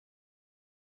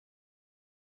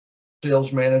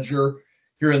sales manager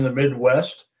here in the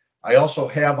Midwest. I also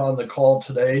have on the call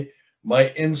today my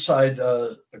inside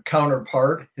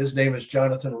counterpart. His name is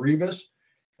Jonathan Rivas.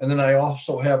 And then I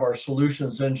also have our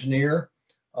solutions engineer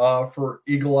for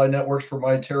Eagle Eye Networks for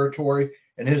my territory,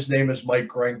 and his name is Mike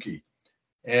Grenke.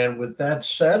 And with that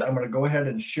said, I'm going to go ahead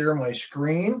and share my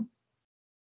screen.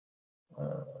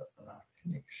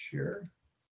 Make sure.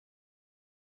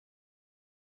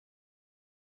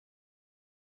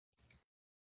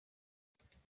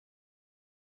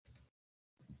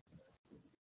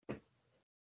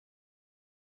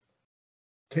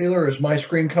 Taylor, is my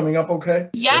screen coming up okay?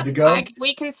 Yeah, to go?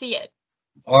 we can see it.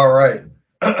 All right.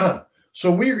 So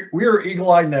we are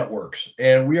Eagle Eye Networks,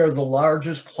 and we are the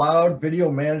largest cloud video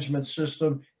management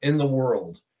system in the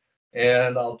world.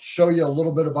 And I'll show you a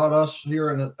little bit about us here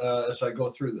as I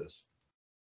go through this.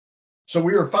 So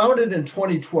we were founded in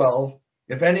 2012.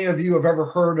 If any of you have ever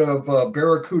heard of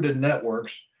Barracuda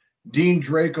Networks, Dean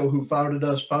Draco, who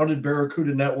founded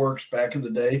Barracuda Networks back in the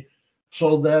day,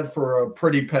 sold that for a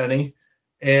pretty penny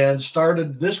and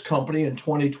started this company in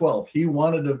 2012. He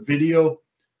wanted a video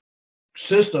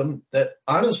system that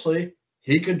honestly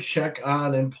he could check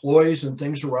on employees and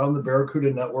things around the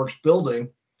Barracuda Networks building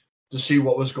to see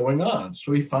what was going on.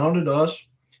 So he founded us,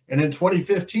 and in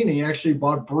 2015 he actually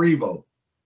bought Brevo.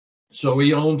 So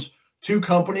he owns two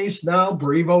companies now,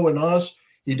 Brevo and us.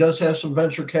 He does have some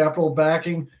venture capital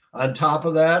backing on top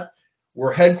of that.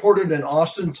 We're headquartered in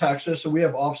Austin, Texas, and we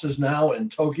have offices now in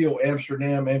Tokyo,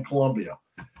 Amsterdam, and Colombia.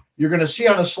 You're going to see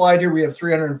on a slide here we have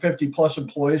 350 plus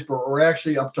employees, but we're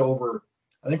actually up to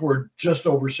I think we're just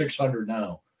over 600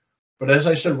 now. But as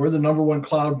I said, we're the #1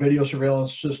 cloud video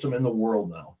surveillance system in the world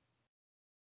now.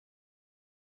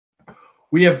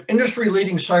 We have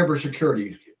industry-leading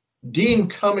cybersecurity. Dean,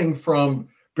 coming from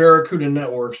Barracuda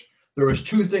Networks, there was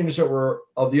two things that were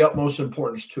of the utmost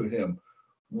importance to him.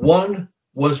 One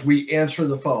was we answer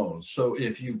the phone. So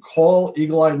if you call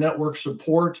Eagle Eye Network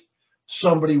support,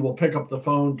 somebody will pick up the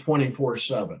phone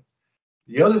 24/7.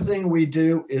 The other thing we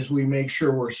do is we make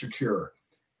sure we're secure.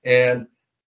 And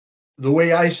the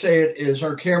way I say it is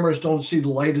our cameras don't see the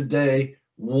light of day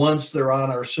once they're on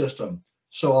our system.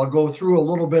 So I'll go through a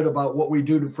little bit about what we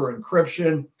do for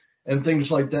encryption and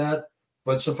things like that.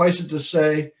 But suffice it to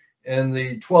say, in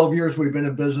the 12 years we've been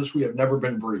in business, we have never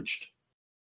been breached.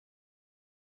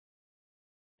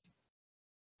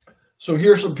 So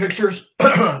here's some pictures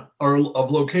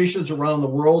of locations around the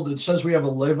world. It says we have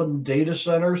 11 data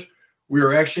centers. We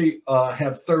are actually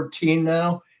have 13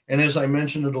 now. And as I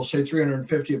mentioned, it'll say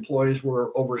 350 employees.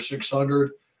 We're over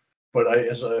 600. But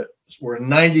we're in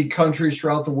 90 countries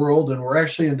throughout the world, and we're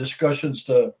actually in discussions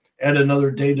to add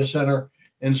another data center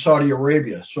in Saudi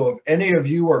Arabia. So if any of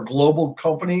you are global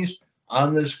companies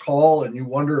on this call and you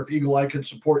wonder if Eagle Eye could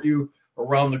support you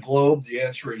around the globe, the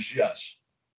answer is yes.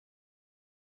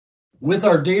 With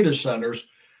our data centers,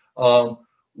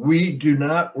 we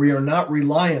are not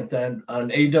reliant then on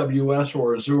AWS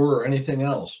or Azure or anything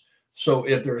else. So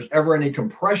if there's ever any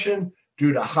compression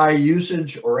due to high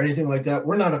usage or anything like that,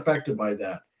 we're not affected by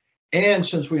that. And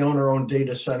since we own our own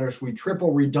data centers, we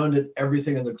triple redundant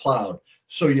everything in the cloud.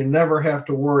 So you never have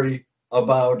to worry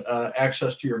about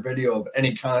access to your video of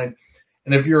any kind.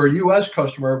 And if you're a US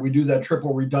customer, we do that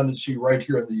triple redundancy right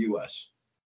here in the US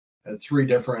at 3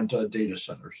 different data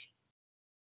centers.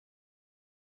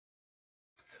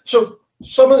 So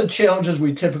some of the challenges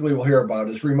we typically will hear about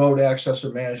is remote access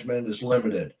and management is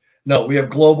limited. No, we have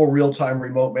global real-time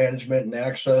remote management and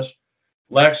access.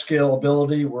 Lack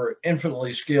scalability, we're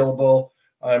infinitely scalable.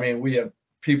 I mean, we have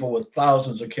people with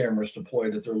thousands of cameras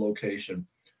deployed at their location.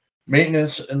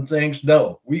 Maintenance and things,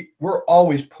 no, we're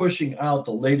always pushing out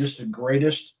the latest and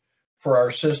greatest for our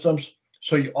systems.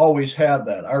 So you always have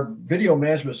that. Our video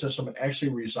management system actually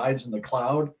resides in the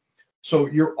cloud. So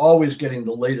you're always getting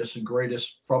the latest and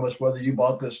greatest from us, whether you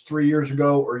bought this 3 years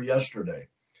ago or yesterday.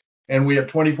 And we have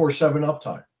 24/7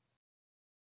 uptime.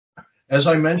 As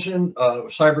I mentioned,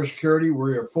 cybersecurity,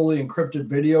 we are fully encrypted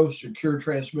video, secure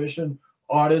transmission,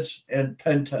 audits, and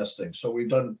pen testing. So we've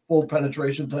done full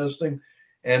penetration testing.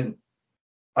 And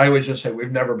I would just say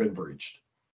we've never been breached.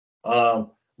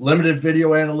 Limited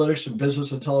video analytics and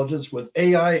business intelligence with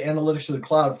AI analytics in the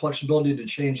cloud, flexibility to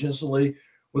change instantly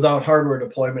without hardware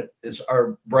deployment is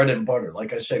our bread and butter.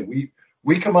 Like I say,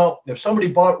 we come out, if somebody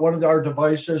bought one of our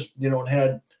devices, and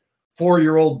had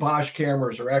 4-year-old Bosch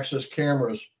cameras or Access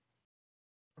cameras,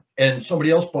 and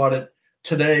somebody else bought it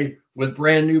today with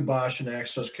brand new Bosch and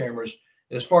Access cameras,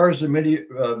 as far as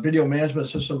the video management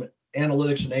system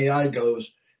analytics and AI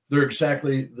goes, they're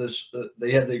exactly this.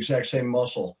 They have the exact same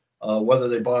muscle, whether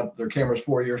they bought their cameras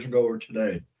 4 years ago or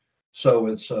today. So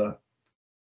it's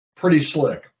pretty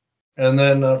slick. And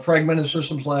then fragmented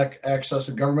systems lack access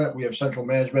to government. We have central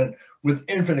management with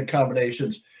infinite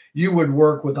combinations. You would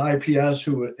work with IPS,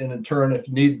 who in turn, if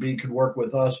need be, could work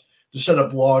with us to set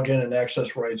up login and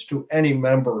access rights to any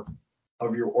member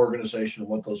of your organization and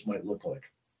what those might look like.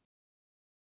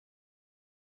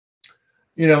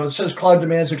 You know, it says cloud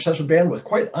demands excessive bandwidth.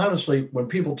 Quite honestly, when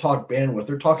people talk bandwidth,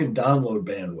 they're talking download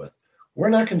bandwidth. We're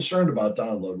not concerned about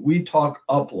download. We talk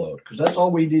upload, because that's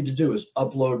all we need to do is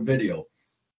upload video.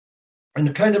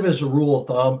 And kind of as a rule of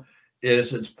thumb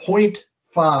is it's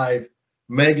 0.5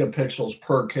 megapixels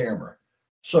per camera.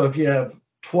 So if you have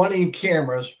 20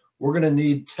 cameras, we're going to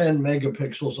need 10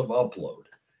 megapixels of upload.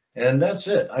 And that's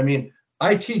it. I mean,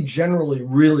 IT generally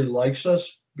really likes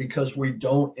us because we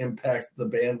don't impact the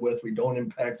bandwidth, we don't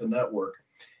impact the network.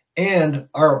 And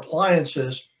our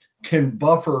appliances can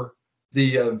buffer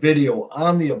the video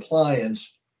on the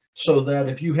appliance so that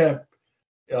if you have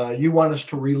you want us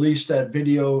to release that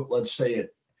video, let's say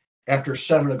it after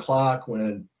 7 o'clock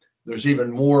when there's even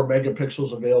more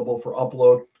megapixels available for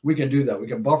upload, we can do that. We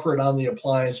can buffer it on the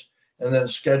appliance and then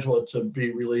schedule it to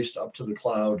be released up to the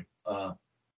cloud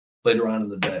later on in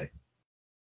the day.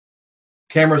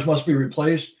 Cameras must be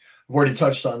replaced. I've already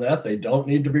touched on that. They don't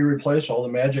need to be replaced. All the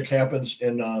magic happens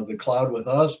in the cloud with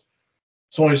us.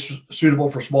 It's only suitable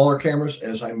for smaller cameras.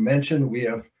 As I mentioned, we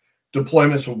have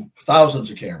deployments of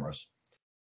thousands of cameras.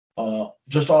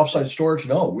 Just offsite storage?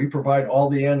 No, we provide all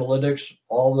the analytics,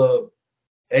 all the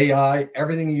AI,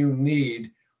 everything you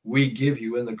need, we give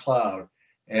you in the cloud.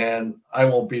 And I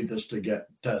won't beat this to get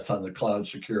death on the cloud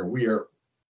secure. We are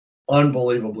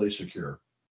unbelievably secure.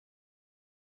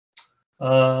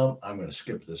 I'm going to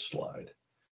skip this slide.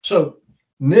 So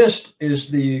NIST is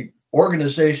the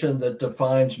organization that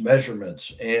defines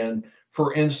measurements. And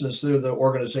for instance, they're the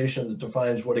organization that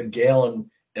defines what a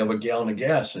gallon of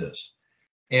gas is.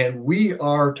 And we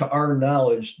are, to our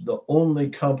knowledge, the only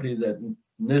company that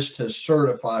NIST has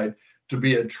certified to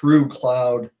be a true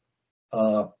cloud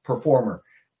performer.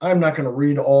 I'm not going to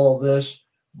read all this,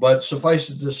 but suffice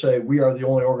it to say, we are the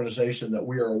only organization that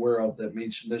we are aware of that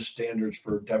meets NIST standards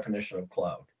for definition of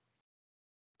cloud.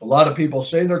 A lot of people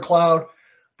say they're cloud,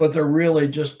 but they're really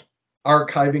just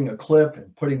archiving a clip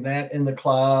and putting that in the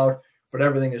cloud, but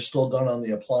everything is still done on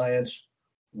the appliance.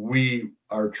 We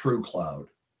are true cloud.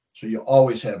 So you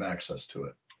always have access to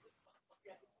it.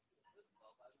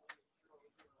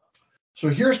 So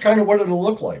here's kind of what it'll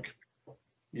look like.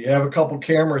 You have a couple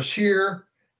cameras here.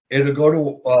 It'll go to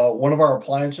one of our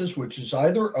appliances, which is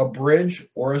either a bridge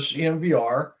or a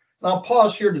CMVR. And I'll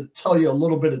pause here to tell you a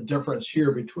little bit of difference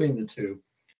here between the two.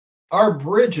 Our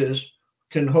bridges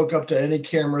can hook up to any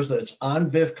cameras that's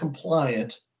ONVIF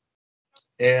compliant.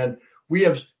 And we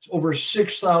have over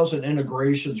 6,000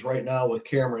 integrations right now with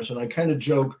cameras. And I kind of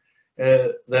joke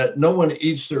that no one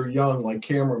eats their young like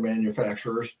camera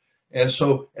manufacturers. And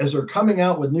so as they're coming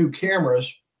out with new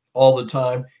cameras all the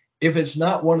time, if it's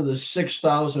not one of the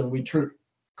 6,000 we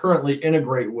currently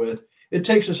integrate with, it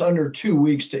takes us under 2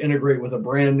 weeks to integrate with a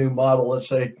brand new model. Let's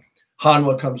say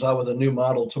Hanwha comes out with a new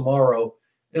model tomorrow.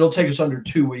 It'll take us under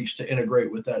 2 weeks to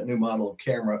integrate with that new model of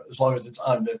camera, as long as it's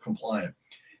ONVIF compliant.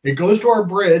 It goes to our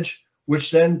bridge,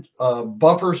 which then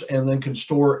buffers and then can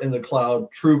store in the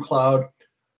cloud, true cloud,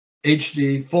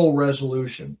 HD, full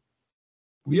resolution.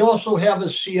 We also have a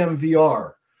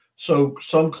CMVR. So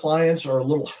some clients are a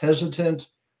little hesitant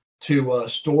to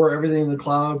store everything in the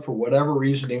cloud for whatever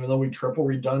reason, even though we triple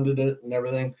redundant it and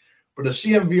everything. But a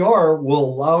CMVR will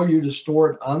allow you to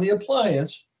store it on the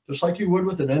appliance, just like you would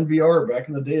with an NVR back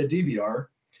in the day of DVR,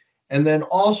 and then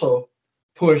also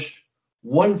push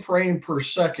 1 frame per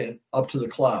second up to the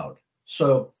cloud.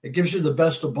 So it gives you the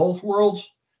best of both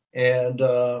worlds and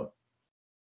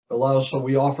allows, so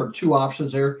we offer 2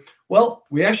 options there. Well,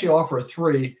 we actually offer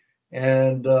 3.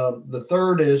 And the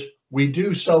third is we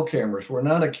do sell cameras. We're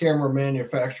not a camera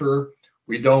manufacturer.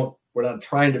 We're not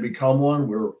trying to become one.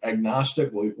 We're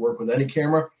agnostic. We work with any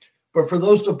camera. But for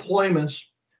those deployments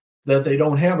that they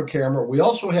don't have a camera, we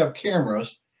also have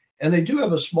cameras, and they do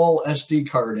have a small SD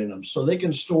card in them. So they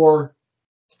can store,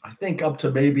 I think, up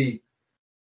to maybe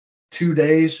 2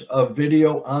 days of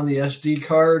video on the SD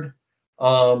card.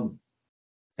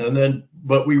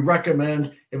 But we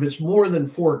recommend if it's more than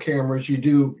 4 cameras, you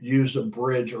do use a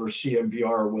bridge or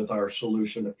CMVR with our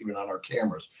solution, even on our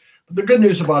cameras. But the good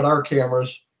news about our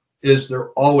cameras is they're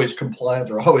always compliant.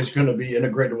 They're always going to be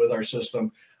integrated with our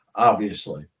system,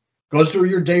 obviously. Goes through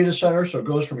your data center. So it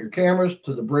goes from your cameras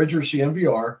to the bridge or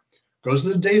CMVR, goes to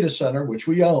the data center, which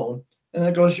we own, and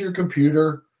then it goes to your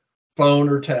computer, phone,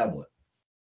 or tablet.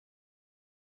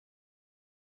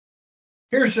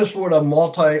 Here's just what a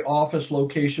multi-office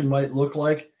location might look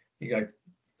like. You got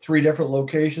 3 different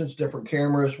locations, different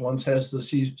cameras. One has the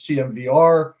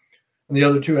CMVR, and the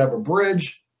other 2 have a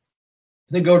bridge.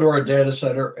 They go to our data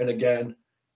center, and again,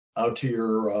 out to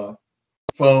your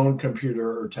phone,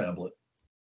 computer, or tablet.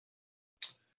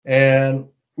 And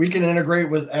we can integrate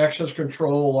with access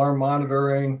control, alarm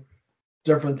monitoring,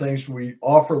 different things. We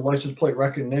offer license plate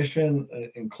recognition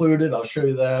included. I'll show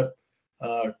you that,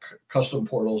 custom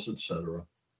portals, etc.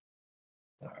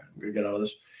 All right, we're gonna get out of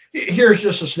this. Here's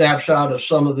just a snapshot of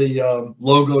some of the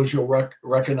logos you'll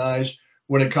recognize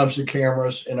when it comes to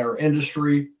cameras in our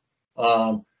industry.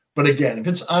 But again, if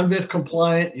it's ONVIF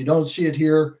compliant, you don't see it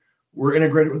here. We're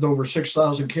integrated with over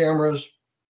 6,000 cameras.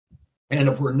 And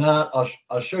if we're not,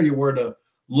 I'll show you where to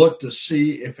look to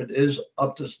see if it is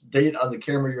up to date on the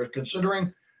camera you're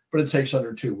considering, but it takes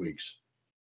under 2 weeks,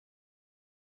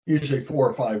 usually 4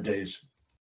 or 5 days.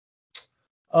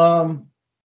 So,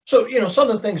 some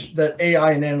of the things that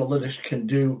AI and analytics can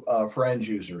do for end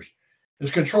users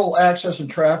is control access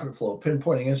and traffic flow,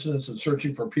 pinpointing incidents and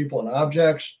searching for people and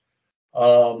objects.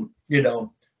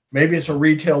 Maybe it's a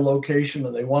retail location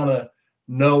and they want to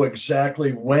know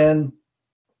exactly when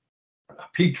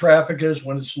peak traffic is,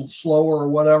 when it's slower or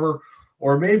whatever.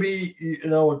 Or maybe,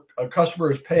 a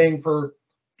customer is paying for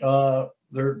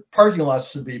their parking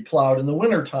lots to be plowed in the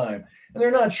wintertime. And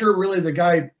they're not sure really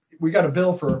we got a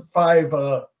bill for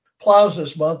 5 plows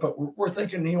this month, but we're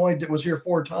thinking he only was here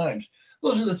 4 times.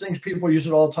 Those are the things people use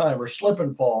it all the time, or slip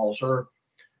and falls, or,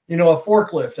 a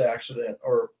forklift accident,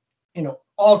 or,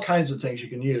 all kinds of things you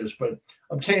can use. But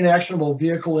obtain actionable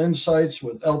vehicle insights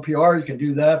with LPR. You can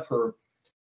do that for,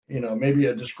 maybe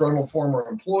a disgruntled former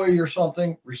employee or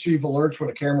something. Receive alerts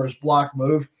when a camera is blocked,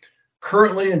 moved.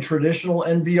 Currently in traditional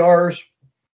NVRs,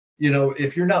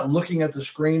 if you're not looking at the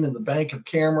screen in the bank of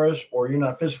cameras, or you're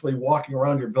not physically walking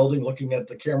around your building looking at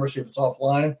the camera, see if it's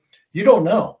offline, you don't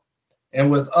know. And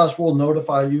with us, we'll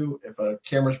notify you if a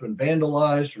camera's been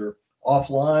vandalized or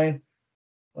offline.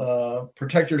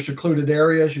 Protect your secluded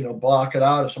areas, block it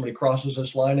out. If somebody crosses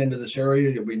this line into this area,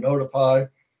 you'll be notified.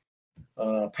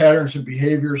 Patterns and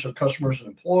behaviors of customers and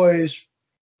employees,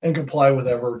 and comply with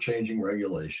ever-changing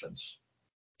regulations.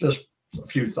 Just a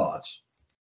few thoughts.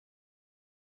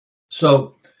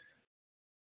 So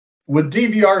with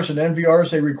DVRs and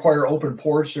NVRs, they require open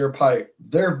ports,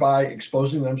 thereby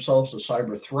exposing themselves to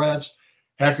cyber threats.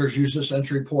 Hackers use this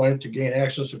entry point to gain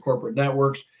access to corporate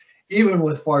networks. Even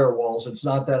with firewalls, it's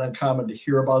not that uncommon to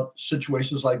hear about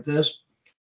situations like this.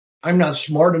 I'm not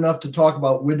smart enough to talk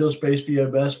about Windows-based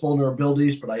VMS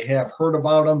vulnerabilities, but I have heard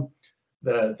about them,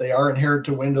 that they are inherent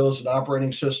to Windows and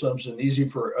operating systems and easy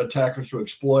for attackers to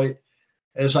exploit.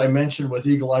 As I mentioned with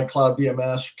Eagle Eye Cloud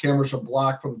VMS, cameras are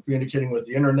blocked from communicating with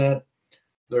the internet.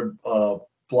 They're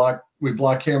we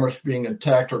block cameras being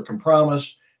attacked or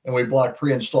compromised, and we block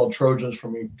pre-installed Trojans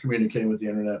from communicating with the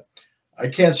internet. I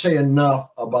can't say enough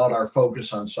about our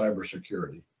focus on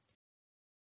cybersecurity.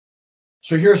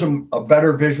 So here's a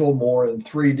better visual, more in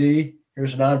 3D.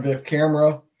 Here's an ONVIF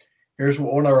camera. Here's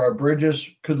what one of our bridges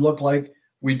could look like.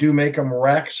 We do make them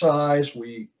rack size,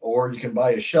 or you can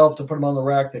buy a shelf to put them on the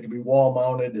rack. They can be wall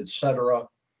mounted, etc.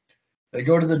 They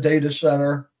go to the data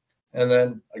center, and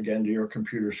then again to your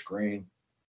computer screen,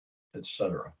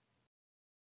 etc.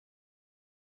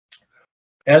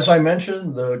 As I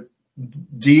mentioned, the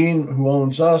Dean, who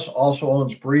owns us, also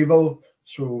owns Brevo.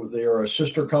 So they are a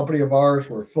sister company of ours.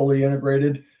 We're fully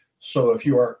integrated. So if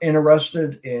you are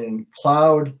interested in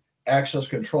cloud access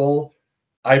control,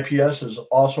 IPS is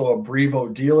also a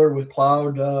Brevo dealer with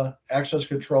cloud access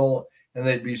control, and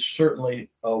they'd be certainly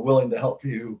willing to help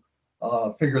you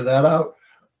figure that out.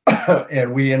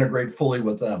 And we integrate fully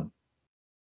with them.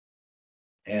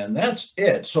 And that's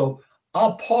it. So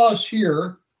I'll pause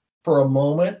here for a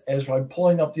moment as I'm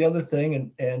pulling up the other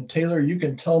thing. And Taylor, you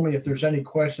can tell me if there's any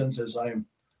questions as I'm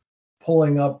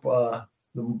pulling up the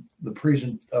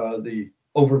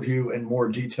overview in more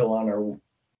detail on our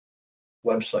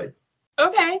website.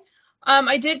 Okay.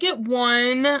 I did get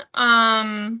one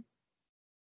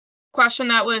question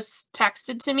that was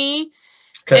texted to me.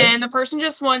 Okay. And the person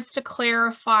just wants to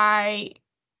clarify,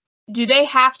 do they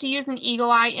have to use an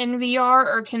Eagle Eye NVR,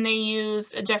 or can they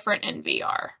use a different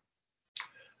NVR?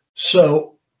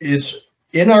 So it's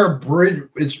in our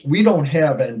bridge. We don't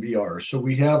have NVR. So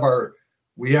we have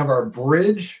our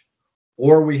bridge,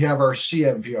 or we have our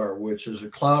CMVR, which is a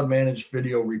cloud managed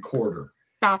video recorder.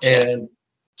 Gotcha. And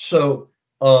so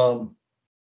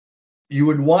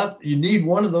you need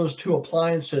one of those 2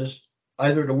 appliances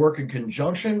either to work in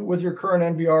conjunction with your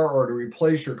current NVR or to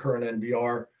replace your current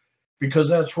NVR, because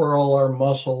that's where all our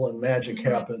muscle and magic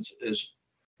happens, is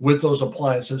with those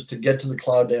appliances to get to the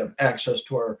cloud to have access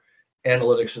to our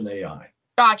analytics and AI.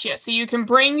 Gotcha. So you can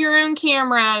bring your own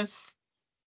cameras,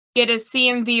 get a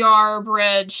CMVR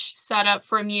bridge set up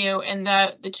from you, and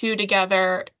the two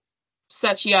together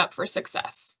sets you up for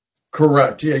success.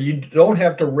 Correct. Yeah, you don't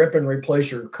have to rip and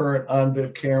replace your current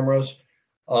on-bit cameras.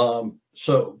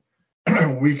 So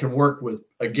we can work with,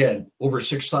 again, over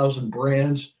 6,000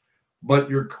 brands, but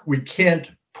we can't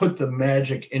put the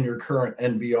magic in your current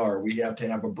NVR. We have to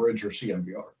have a bridge or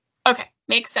CMVR. Okay,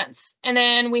 makes sense. And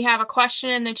then we have a question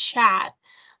in the chat.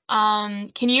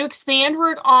 Can you expand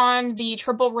on the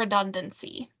triple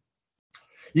redundancy?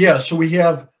 Yeah, so we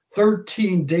have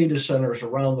 13 data centers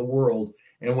around the world.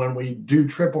 And when we do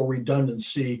triple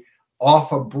redundancy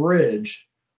off a bridge,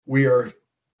 we are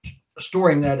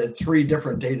storing that at 3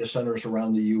 different data centers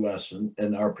around the US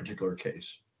in our particular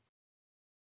case.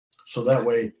 So that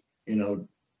way, you know,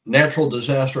 natural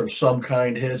disaster of some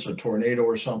kind hits, a tornado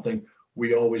or something,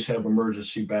 we always have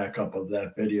emergency backup of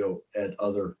that video at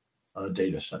other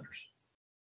data centers.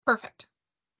 Perfect.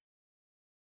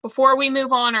 Before we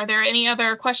move on, are there any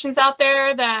other questions out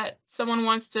there that someone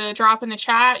wants to drop in the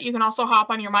chat? You can also hop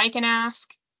on your mic and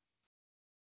ask.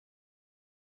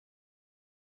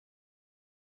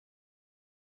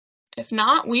 If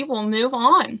not, we will move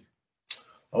on.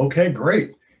 Okay,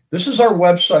 great. This is our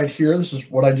website here. This is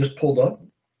what I just pulled up.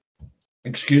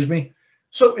 Excuse me.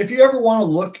 So if you ever want to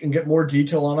look and get more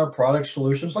detail on our product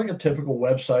solutions, like a typical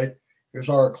website, here's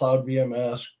our Cloud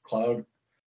VMS, Cloud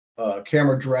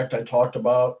Camera Direct I talked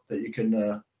about that you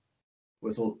can,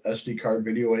 with SD card,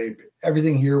 video aid,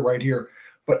 everything here, right here.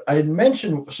 But I had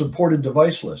mentioned supported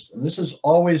device list, and this is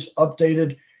always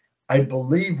updated, I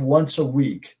believe, once a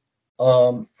week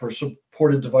for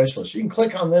supported device list. You can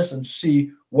click on this and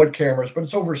see what cameras, but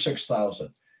it's over 6,000.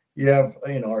 You have,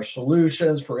 you know, our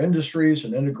solutions for industries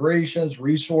and integrations,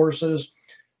 resources.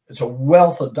 It's a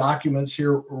wealth of documents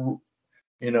here.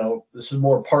 You know, this is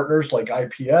more partners like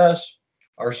IPS,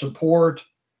 our support,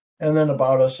 and then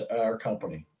about us, our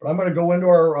company. But I'm going to go into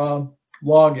our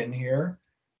login here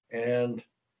and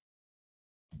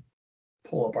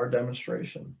pull up our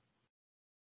demonstration.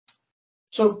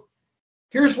 So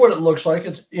here's what it looks like.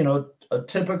 It's, you know, a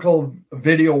typical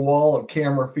video wall of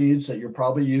camera feeds that you're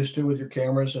probably used to with your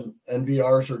cameras and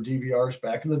NVRs or DVRs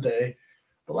back in the day.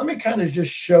 But let me kind of just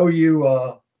show you,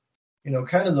 you know,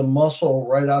 kind of the muscle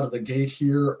right out of the gate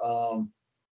here. I'm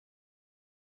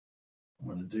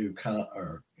going to do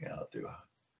I'll do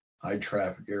high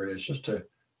traffic areas just to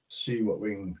see what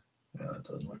we can. Yeah, it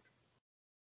doesn't look.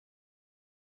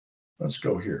 Let's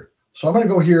go here. So I'm going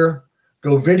to go here,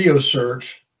 go video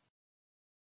search,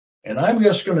 and I'm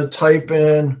just going to type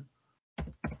in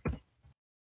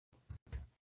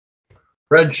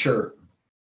red shirt.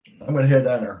 I'm going to hit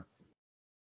enter.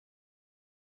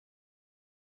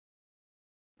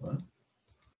 Well, of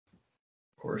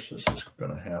course, this is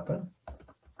going to happen.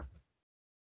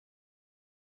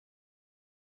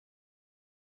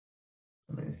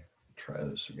 Let me try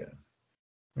this again.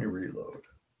 Let me reload.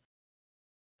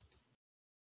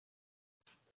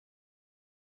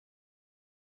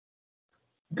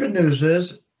 Good news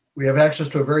is we have access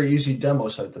to a very easy demo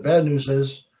site. The bad news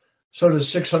is so does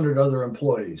 600 other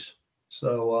employees.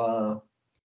 So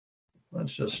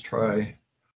let's just try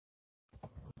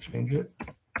change it.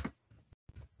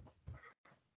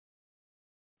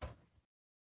 Let's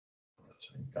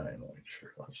see, dynamite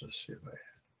shirt. Let's just see if I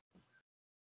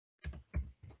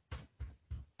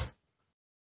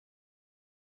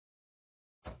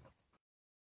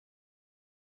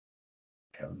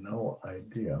have no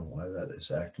idea why that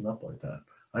is acting up like that.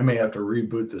 I may have to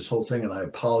reboot this whole thing, and I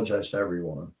apologize to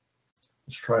everyone.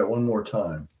 Let's try it one more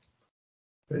time.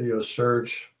 Video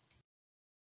search.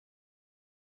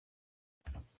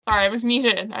 Sorry, I was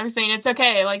muted. I was saying it's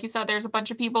okay. Like you said, there's a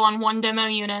bunch of people on one demo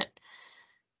unit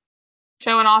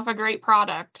showing off a great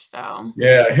product. So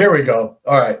yeah, here we go.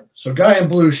 All right. So guy in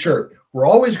blue shirt. We're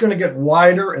always going to get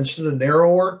wider instead of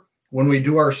narrower when we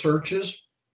do our searches.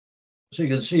 So you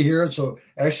can see here, it's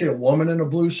actually a woman in a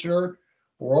blue shirt.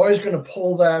 We're always going to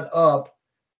pull that up,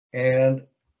 and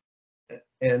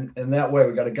that way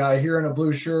we got a guy here in a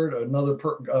blue shirt, another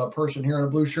person here in a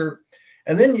blue shirt,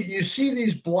 and then you see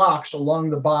these blocks along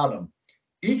the bottom.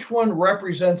 Each one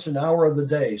represents an hour of the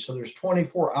day, so there's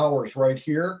 24 hours right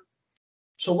here.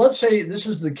 So let's say this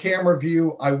is the camera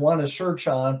view I want to search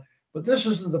on, but this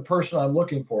isn't the person I'm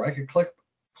looking for. I could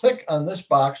click on this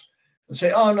box and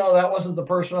say, oh, no, that wasn't the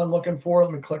person I'm looking for.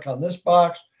 Let me click on this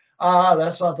box.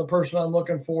 That's not the person I'm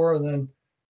looking for. And then,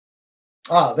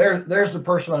 there's the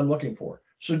person I'm looking for.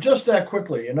 So just that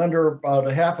quickly, in under about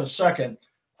a half a second,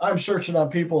 I'm searching on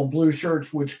people in blue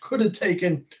shirts, which could have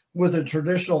taken with a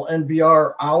traditional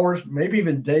NVR hours, maybe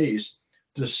even days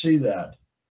to see that.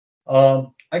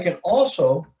 I can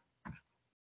also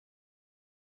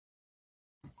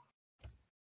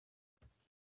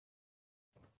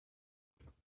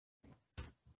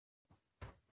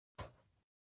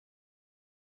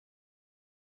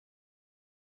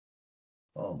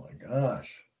oh my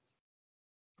gosh.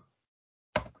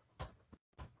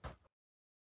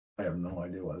 I have no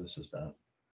idea why this is not.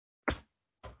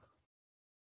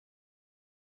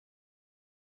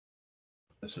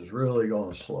 This is really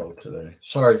going slow today.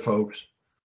 Sorry, folks.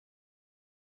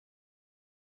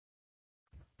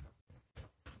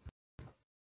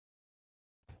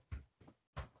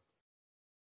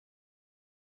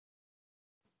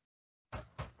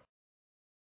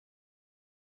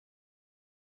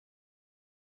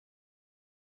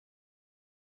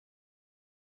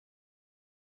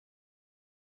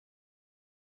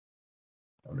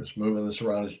 I'm just moving this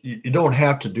around. You don't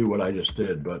have to do what I just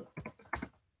did, but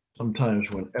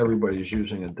sometimes when everybody's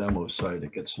using a demo site,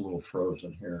 it gets a little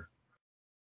frozen here.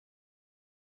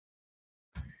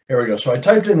 Here we go. So I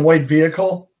typed in white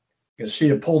vehicle. You can see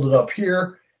it pulled it up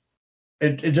here.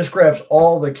 It just grabs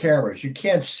all the cameras. You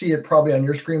can't see it probably on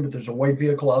your screen, but there's a white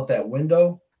vehicle out that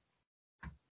window.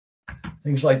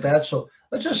 Things like that. So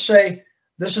let's just say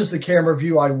this is the camera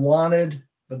view I wanted,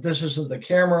 but this isn't the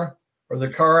camera or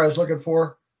the car I was looking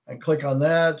for. And click on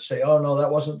that, say, oh no, that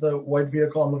wasn't the white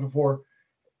vehicle I'm looking for.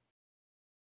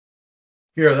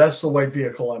 Here, that's the white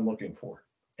vehicle I'm looking for.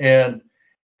 And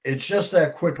it's just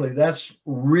that quickly. That's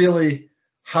really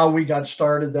how we got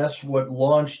started. That's what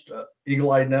launched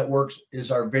Eagle Eye Networks,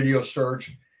 is our video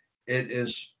search. It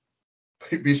is,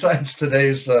 besides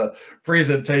today's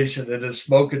presentation, it is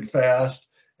smoking fast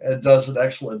and does an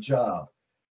excellent job.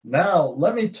 Now,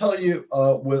 let me tell you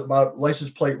about license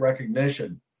plate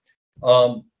recognition.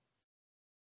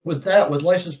 With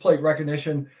license plate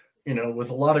recognition,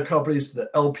 with a lot of companies, the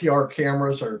LPR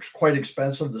cameras are quite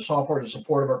expensive. The software to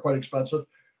support them are quite expensive.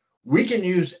 We can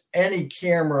use any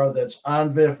camera that's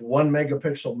on VIF 1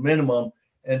 megapixel minimum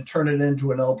and turn it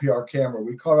into an LPR camera.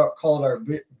 We call it our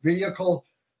vehicle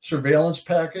surveillance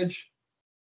package.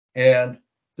 And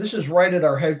this is right at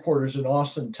our headquarters in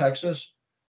Austin, Texas.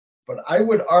 But I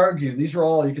would argue, these are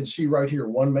all you can see right here,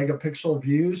 1 megapixel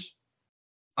views.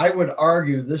 I would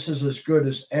argue this is as good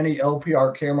as any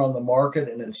LPR camera on the market,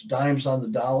 and it's dimes on the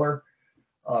dollar.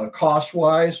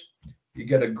 Cost-wise, you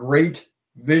get a great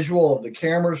visual of the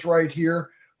cameras right here.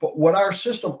 But what our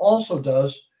system also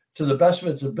does, to the best of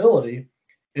its ability,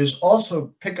 is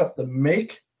also pick up the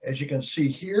make, as you can see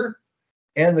here,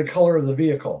 and the color of the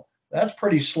vehicle. That's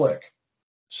pretty slick.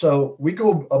 So we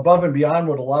go above and beyond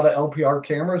what a lot of LPR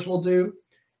cameras will do,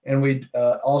 and we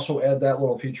also add that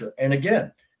little feature. And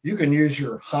again, you can use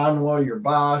your Hanwha, your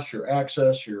Bosch, your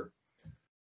Access, your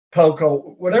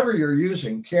Pelco, whatever you're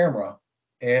using camera,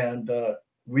 and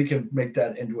we can make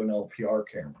that into an LPR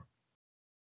camera.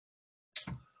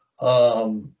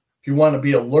 If you want to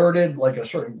be alerted, like a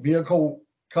certain vehicle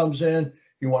comes in,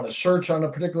 you want to search on a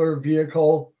particular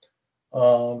vehicle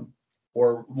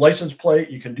or license plate,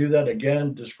 you can do that.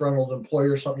 Again, disgruntled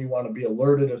employer, something you want to be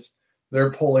alerted if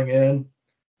they're pulling in,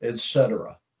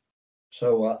 etc.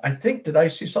 So I think, did I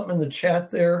see something in the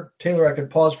chat there? Taylor, I could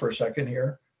pause for a second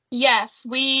here. Yes,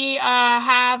 we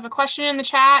have a question in the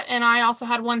chat, and I also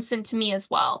had one sent to me as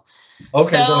well.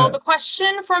 Okay, so the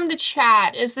question from the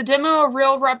chat, is the demo a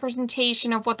real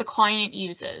representation of what the client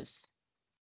uses?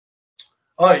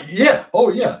 Yeah.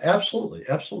 Oh, yeah, absolutely.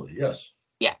 Absolutely. Yes.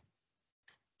 Yeah.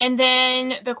 And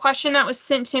then the question that was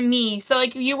sent to me, so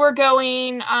like you were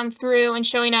going through and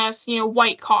showing us,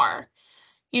 white car.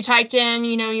 You typed in,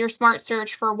 your smart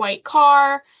search for white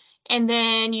car, and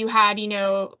then you had,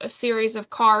 a series of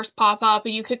cars pop up,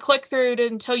 and you could click through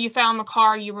until you found the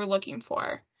car you were looking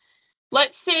for.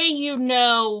 Let's say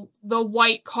the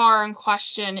white car in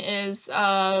question is,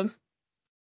 I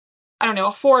don't know,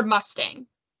 a Ford Mustang.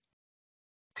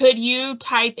 Could you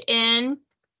type in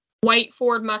white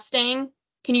Ford Mustang?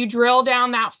 Can you drill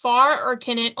down that far, or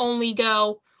can it only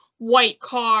go white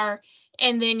car,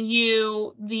 and then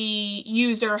you, the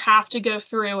user, have to go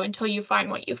through until you find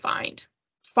what you find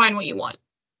what you want?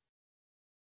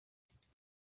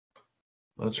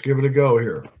 Let's give it a go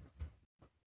here.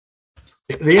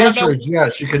 The answer is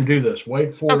yes, you can do this.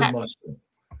 White Ford Mustang.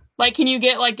 Like, can you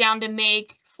get like down to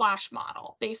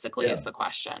make/model, basically, is the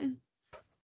question.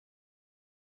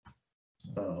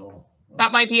 Oh,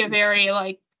 that might be a very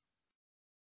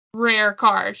rare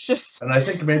car. It's just, and I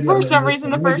think maybe for some reason,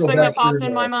 the first thing that popped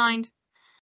in my mind.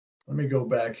 Let me go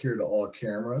back here to all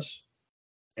cameras,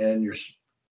 and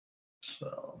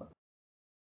so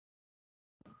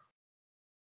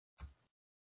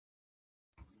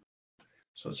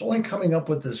it's only coming up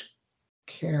with this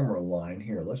camera line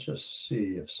here. Let's just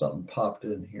see if something popped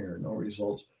in here. No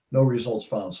results. No results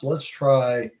found. So let's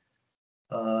try.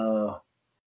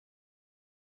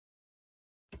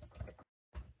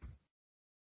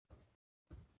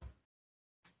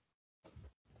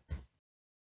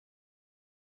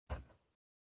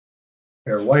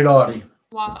 Here, white Audi.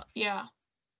 Wow. Yeah.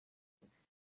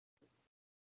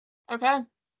 Okay.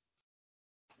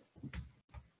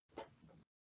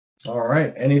 All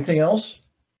right. Anything else?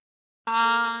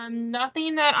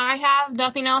 Nothing that I have.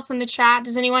 Nothing else in the chat.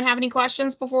 Does anyone have any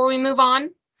questions before we move on?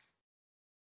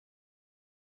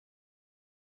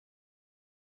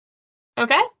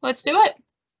 Okay, let's do it.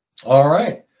 All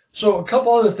right. So a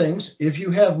couple other things. If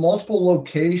you have multiple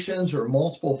locations or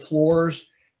multiple floors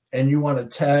and you want to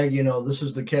tag, you know, this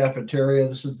is the cafeteria,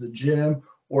 this is the gym,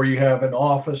 or you have an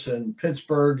office in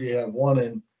Pittsburgh, you have one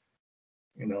in,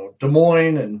 you know, Des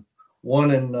Moines and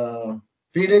one in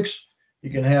Phoenix, you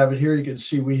can have it here. You can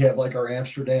see we have like our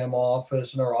Amsterdam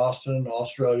office and our Austin,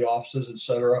 Australia offices,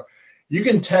 etc. You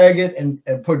can tag it and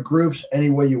put groups any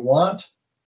way you want.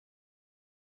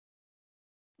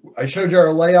 I showed you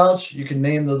our layouts. You can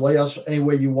name the layouts any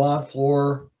way you want,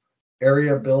 floor,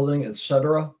 area, building,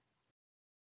 etc.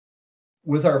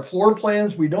 With our floor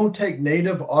plans, we don't take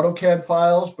native AutoCAD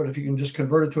files, but if you can just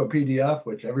convert it to a PDF,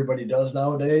 which everybody does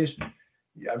nowadays,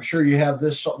 I'm sure you have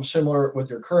this something similar with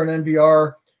your current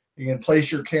NVR. You can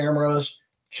place your cameras,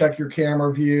 check your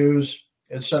camera views,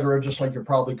 etc., just like you're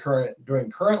probably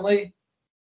doing currently.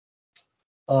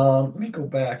 Let me go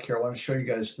back here. I want to show you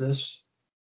guys this.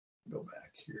 Go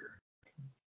back here.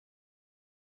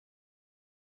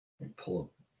 Let me pull up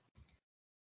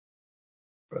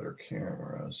better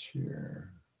cameras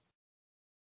here.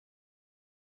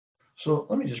 So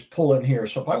let me just pull in here.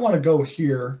 So if I want to go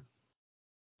here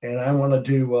and I want to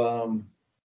do, I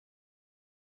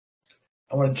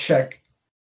want to check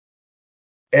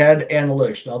add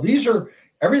analytics. Now these are,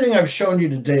 everything I've shown you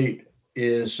to date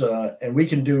is, and we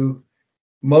can do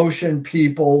motion,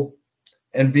 people,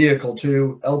 and vehicle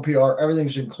too, LPR,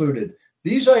 everything's included.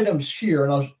 These items here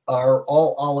are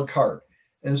all a la carte.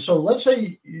 And so let's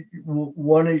say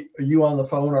one of you on the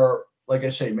phone, or like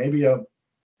I say, maybe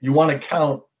you want to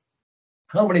count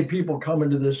how many people come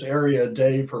into this area a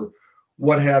day for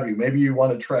what have you. Maybe you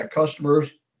want to track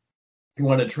customers, you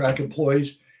want to track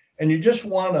employees, and you just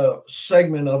want a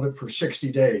segment of it for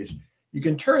 60 days. You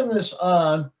can turn this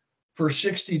on for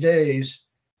 60 days,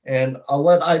 and I'll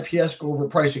let IPS go over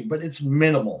pricing, but it's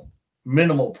minimal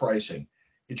pricing.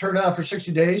 You turn it on for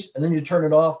 60 days, and then you turn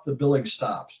it off, the billing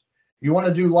stops. You want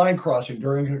to do line crossing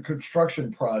during a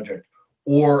construction project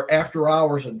or after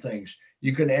hours and things,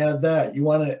 you can add that. You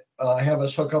want to have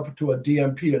us hook up to a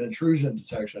DMP, an intrusion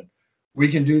detection. We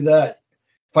can do that.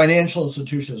 Financial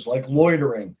institutions like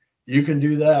loitering, you can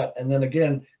do that. And then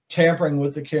again, tampering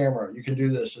with the camera, you can do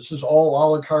this. This is all a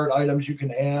la carte items you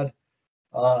can add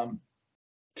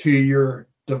to your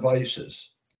devices.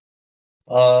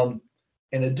 In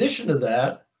addition to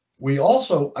that,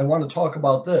 I want to talk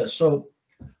about this. So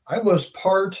I was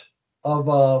part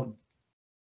of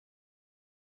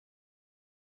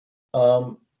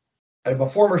I'm a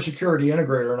former security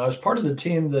integrator, and I was part of the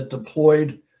team that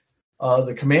deployed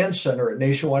the command center at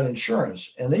Nationwide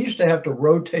Insurance. And they used to have to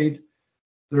rotate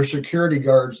their security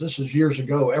guards, this is years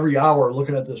ago, every hour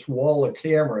looking at this wall of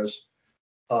cameras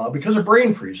because of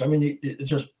brain freeze. I mean, it's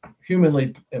just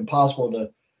humanly impossible to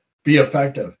be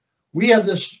effective. We have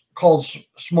this called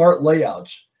smart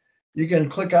layouts. You can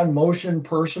click on motion,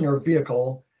 person, or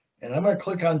vehicle, and I'm going to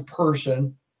click on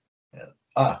person.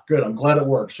 Good. I'm glad it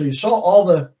worked. So you saw all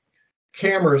the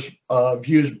cameras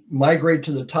views migrate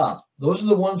to the top. Those are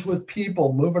the ones with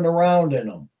people moving around in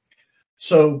them.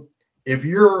 So if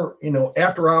you're,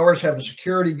 after hours have a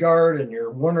security guard and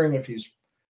you're wondering if he's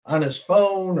on his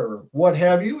phone or what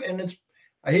have you, and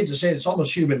I hate to say it, it's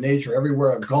almost human nature.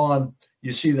 Everywhere I've gone,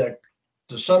 you see that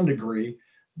to some degree.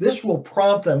 This will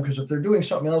prompt them, because if they're doing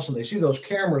something else and they see those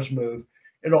cameras move,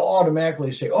 it'll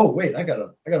automatically say, oh, wait, I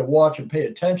gotta watch and pay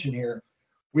attention here.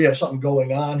 We have something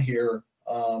going on here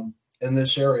in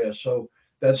this area. So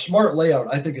that smart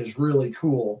layout, I think, is really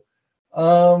cool.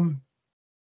 Trying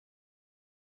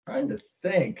to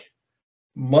think.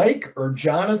 Mike or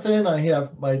Jonathan, I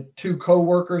have my two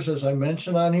co-workers, as I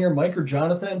mentioned on here. Mike or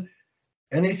Jonathan,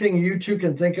 anything you two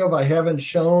can think of I haven't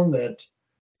shown that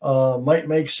might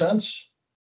make sense?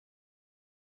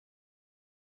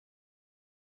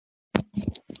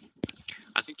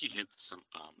 I think you hit some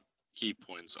key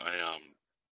points.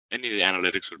 Any of the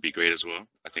analytics would be great as well.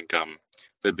 I think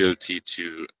the ability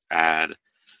to add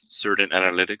certain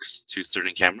analytics to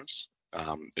certain cameras.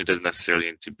 It doesn't necessarily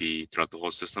need to be throughout the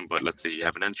whole system, but let's say you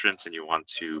have an entrance and you want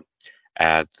to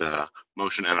add the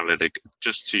motion analytic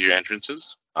just to your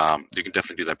entrances, you can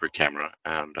definitely do that per camera,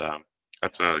 and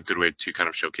that's a good way to kind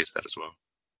of showcase that as well.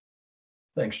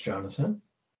 Thanks, Jonathan.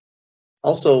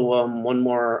 Also, one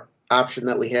more option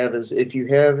that we have is if you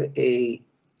have an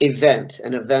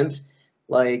event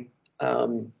like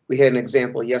we had an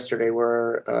example yesterday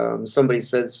where somebody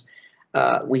says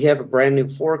we have a brand new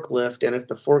forklift, and if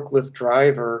the forklift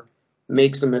driver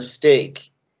makes a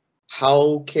mistake,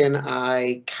 how can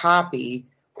I copy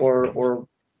or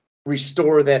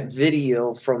restore that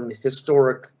video from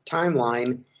historic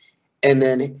timeline and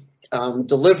then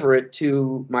deliver it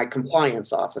to my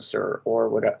compliance officer or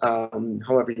whatever,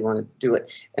 however you want to do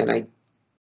it. And I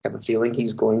have a feeling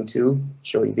he's going to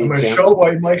show you the example. I'm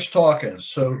going to show why Mike's talking.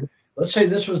 So let's say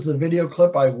this was the video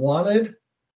clip I wanted.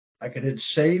 I could hit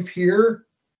save here.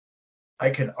 I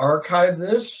can archive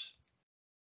this.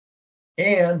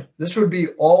 And this would be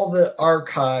all the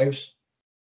archives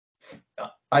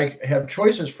I have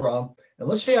choices from. And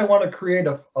let's say I want to create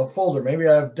a folder. Maybe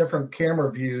I have different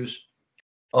camera views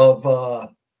of,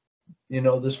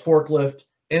 this forklift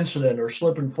incident or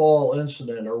slip and fall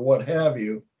incident or what have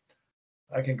you.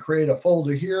 I can create a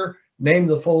folder here, name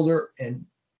the folder, and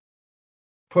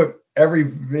put every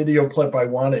video clip I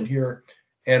want in here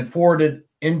and forward it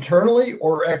internally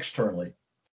or externally,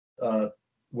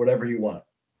 whatever you want.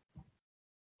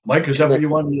 Mike, is that what you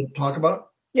wanted to talk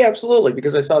about? Yeah, absolutely,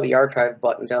 because I saw the archive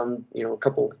button down, a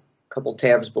couple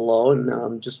tabs below,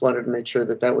 and just wanted to make sure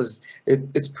that that was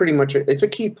it's pretty much it's a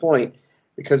key point,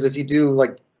 because if you do,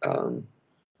 like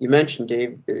you mentioned,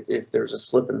 Dave, if there's a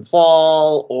slip and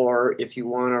fall, or if you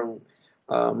want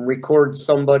to record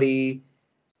somebody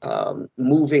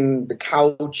moving the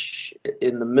couch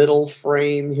in the middle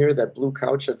frame here, that blue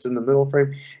couch that's in the middle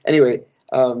frame. Anyway,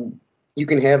 you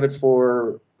can have it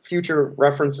for future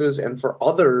references and for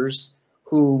others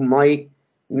who might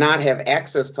not have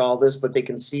access to all this, but they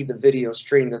can see the video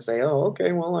stream to say, oh,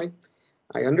 okay, well,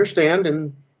 I understand,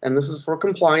 and this is for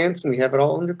compliance, and we have it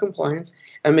all under compliance.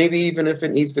 And maybe even if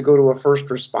it needs to go to a first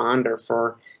responder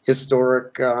for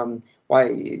historic,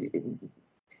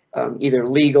 either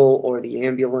legal or the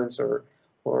ambulance or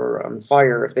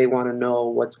fire, if they want to know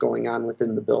what's going on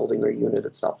within the building or unit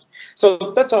itself. So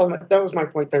that's all. That was my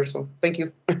point there. So thank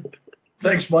you.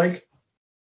 Thanks, Mike.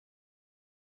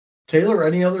 Taylor,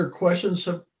 any other questions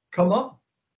have come up?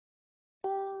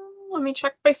 Let me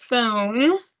check my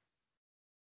phone.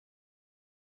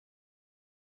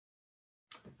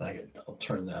 I'll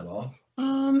turn that off.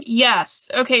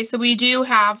 Yes. Okay, so we do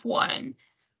have one.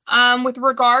 With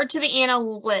regard to the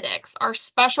analytics, are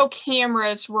special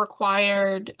cameras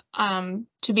required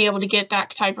to be able to get that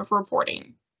type of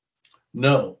reporting?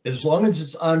 No, as long as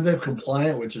it's ONVIP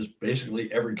compliant, which is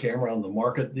basically every camera on the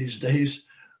market these days,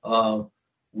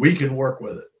 we can work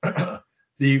with it.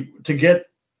 To get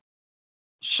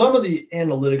some of the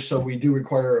analytics, so we do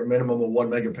require a minimum of 1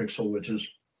 megapixel, which is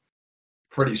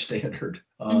pretty standard.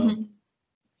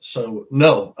 So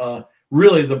no,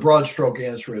 really the broad stroke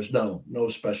answer is no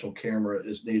special camera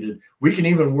is needed. We can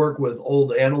even work with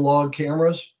old analog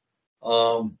cameras.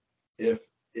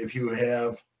 If you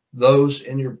have those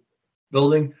in your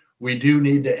building, we do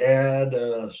need to add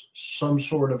some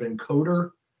sort of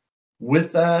encoder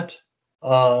with that.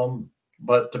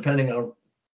 But depending on,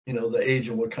 the age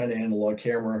and what kind of analog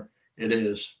camera it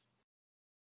is.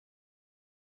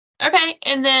 Okay,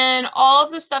 and then all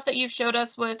of the stuff that you've showed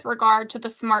us with regard to the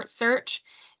smart search,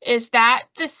 is that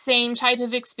the same type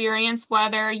of experience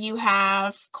whether you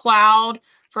have cloud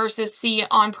versus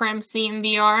on-prem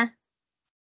CMVR?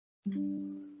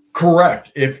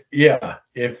 Correct. If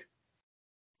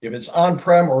it's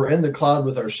on-prem or in the cloud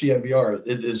with our CMVR,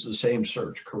 it is the same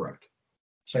search. Correct.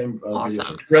 Same. Awesome.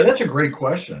 Search. Right, that's a great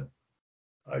question.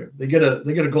 They get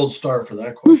a gold star for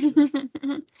that question.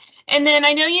 And then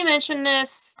I know you mentioned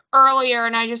this earlier,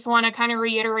 and I just want to kind of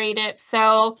reiterate it.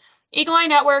 So Eagle Eye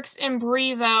Networks and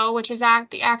Brevo, which is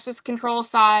the access control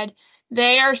side,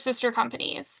 they are sister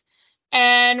companies.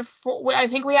 And I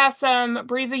think we have some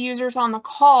Brevo users on the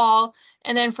call.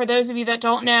 And then for those of you that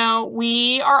don't know,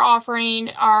 we are offering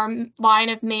our line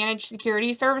of managed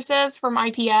security services from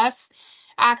IPS.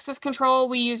 Access control,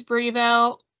 we use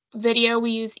Brevo. Video,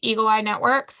 we use Eagle Eye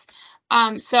Networks.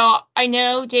 So I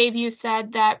know, Dave, you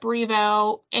said that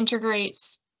Brevo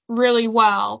integrates really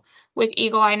well with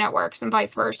Eagle Eye Networks and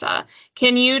vice versa.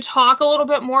 Can you talk a little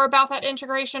bit more about that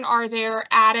integration? Are there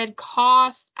added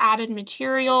costs, added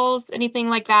materials, anything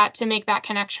like that to make that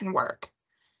connection work?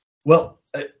 Well,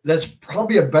 that's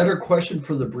probably a better question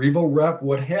for the Brevo rep.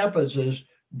 What happens is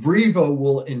Brevo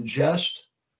will ingest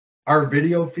our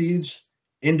video feeds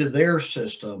into their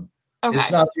system. Okay.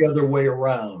 It's not the other way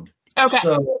around. Okay.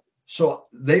 So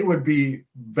they would be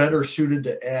better suited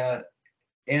to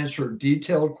answer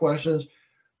detailed questions.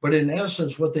 But in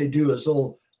essence, what they do is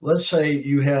let's say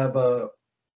you have a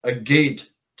gate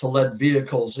to let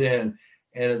vehicles in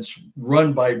and it's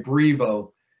run by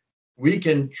Brevo. We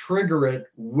can trigger it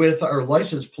with our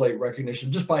license plate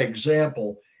recognition just by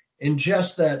example,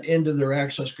 ingest that into their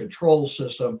access control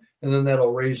system, and then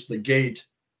that'll raise the gate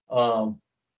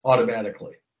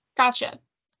automatically. Gotcha.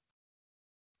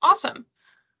 Awesome.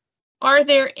 Are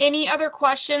there any other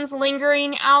questions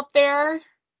lingering out there?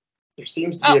 There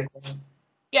seems to be a question.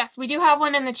 Yes, we do have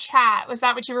one in the chat. Was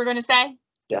that what you were going to say?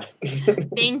 Yeah.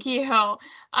 Thank you.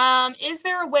 Is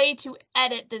there a way to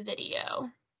edit the video?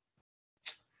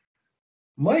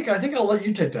 Mike, I think I'll let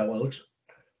you take that one.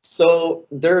 So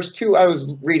there's two. I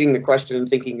was reading the question and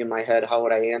thinking in my head, how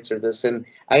would I answer this? And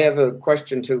I have a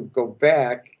question to go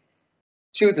back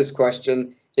to this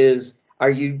question is, are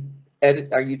you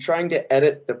trying to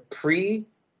edit the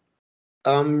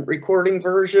recording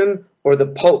version or the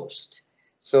post?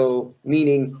 So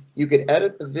meaning you could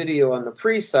edit the video on the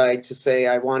pre-side to say,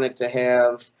 I want it to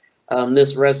have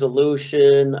this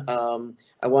resolution.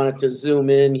 I want it to zoom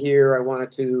in here. I want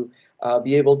it to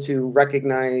be able to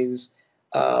recognize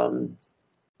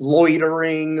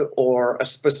loitering or a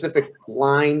specific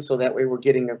line, so that way we're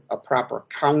getting a proper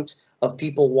count of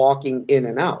people walking in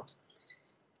and out.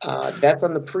 That's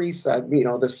on the pre-side,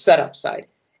 the setup side.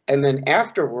 And then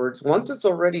afterwards, once it's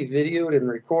already videoed and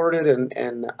recorded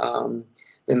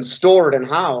and stored and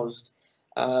housed,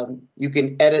 you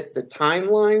can edit the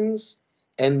timelines,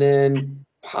 and then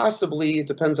possibly, it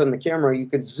depends on the camera, you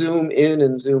could zoom in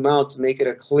and zoom out to make it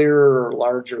a clearer or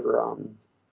larger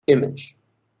image.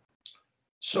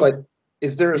 So, but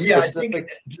is there a specific... I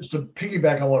think just to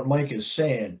piggyback on what Mike is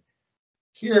saying,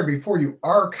 here before you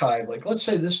archive, like let's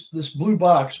say this blue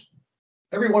box,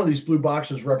 every one of these blue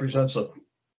boxes represents a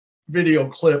video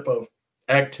clip of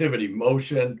activity,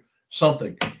 motion,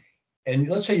 something. And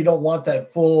let's say you don't want that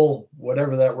full,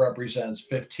 whatever that represents,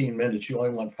 15 minutes. You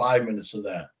only want 5 minutes of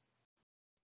that.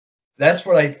 That's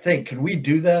what I think. Can we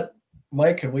do that,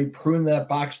 Mike? Can we prune that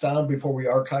box down before we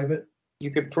archive it?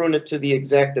 You could prune it to the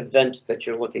exact event that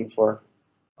you're looking for.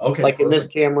 Okay. Like perfect. In this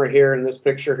camera here, in this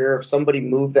picture here, if somebody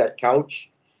moved that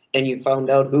couch and you found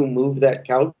out who moved that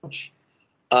couch,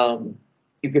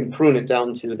 you can prune it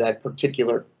down to that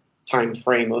particular time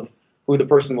frame of who the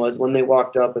person was when they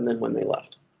walked up and then when they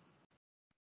left.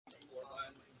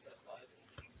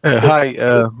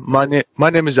 Hi, my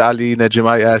name is Ali Najim.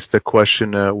 I asked the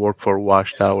question, work for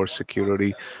Watchtower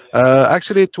Security.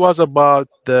 Actually, it was about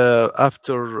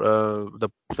after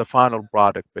the final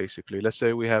product, basically. Let's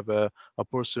say we have a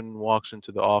person walks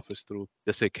into the office through,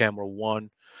 let's say, camera 1,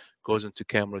 goes into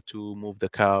camera 2, move the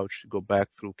couch, go back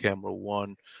through camera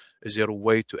 1. Is there a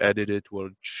way to edit it where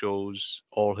it shows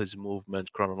all his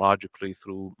movement chronologically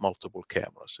through multiple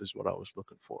cameras is what I was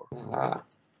looking for.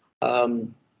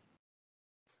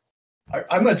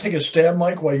 I'm going to take a stab,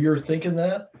 Mike, while you're thinking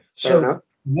that. So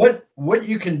what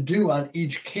you can do on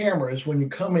each camera is when you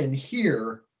come in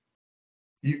here,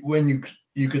 you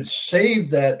could save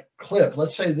that clip.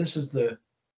 Let's say this is the,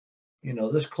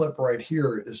 this clip right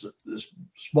here is this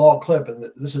small clip, and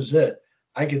this is it.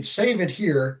 I could save it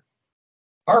here,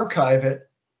 archive it,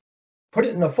 put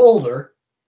it in a folder,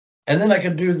 and then I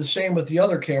could do the same with the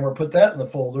other camera, put that in the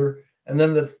folder, and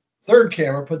then the third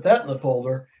camera, put that in the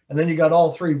folder. And then you got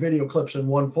all 3 video clips in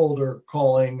one folder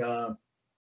calling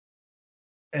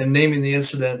and naming the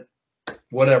incident,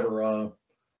 whatever,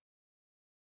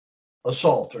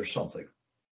 assault or something.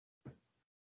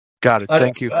 Got it.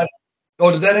 Thank you.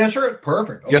 Did that answer it?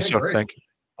 Perfect. Okay, yes, sir. Great. Thank you.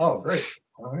 Oh, great.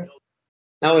 All right.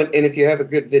 Now, and if you have a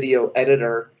good video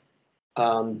editor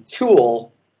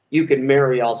tool, you can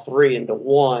marry all 3 into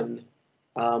one,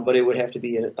 but it would have to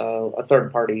be a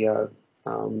third-party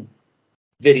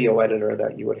video editor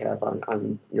that you would have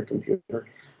on your computer.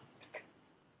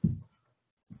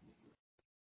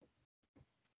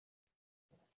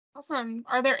 Awesome.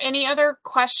 Are there any other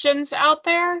questions out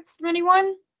there from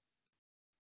anyone?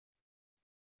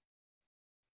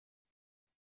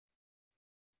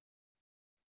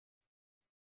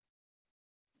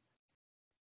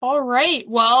 All right.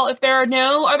 Well, if there are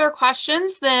no other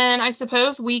questions, then I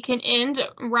suppose we can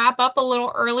wrap up a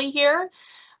little early here.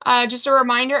 Just a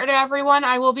reminder to everyone,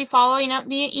 I will be following up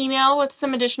via email with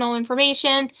some additional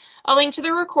information, a link to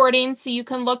the recording so you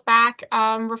can look back,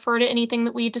 refer to anything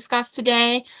that we discussed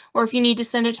today, or if you need to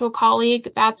send it to a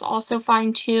colleague, that's also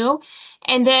fine too.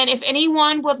 And then if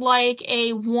anyone would like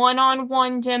a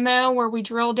one-on-one demo where we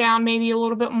drill down maybe a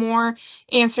little bit more,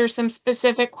 answer some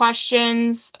specific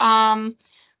questions,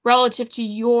 relative to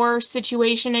your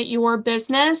situation at your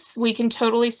business, we can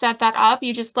totally set that up.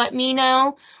 You just let me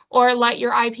know or let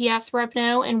your IPS rep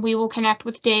know, and we will connect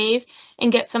with Dave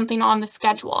and get something on the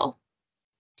schedule.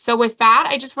 So with that,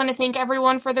 I just want to thank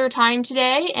everyone for their time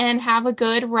today and have a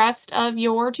good rest of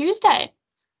your Tuesday.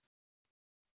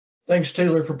 Thanks,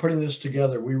 Taylor, for putting this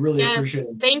together. We really appreciate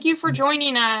it. Thank you for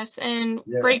joining us, and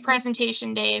Yeah. great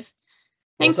presentation, Dave.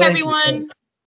 Well, Thanks, thank you. everyone.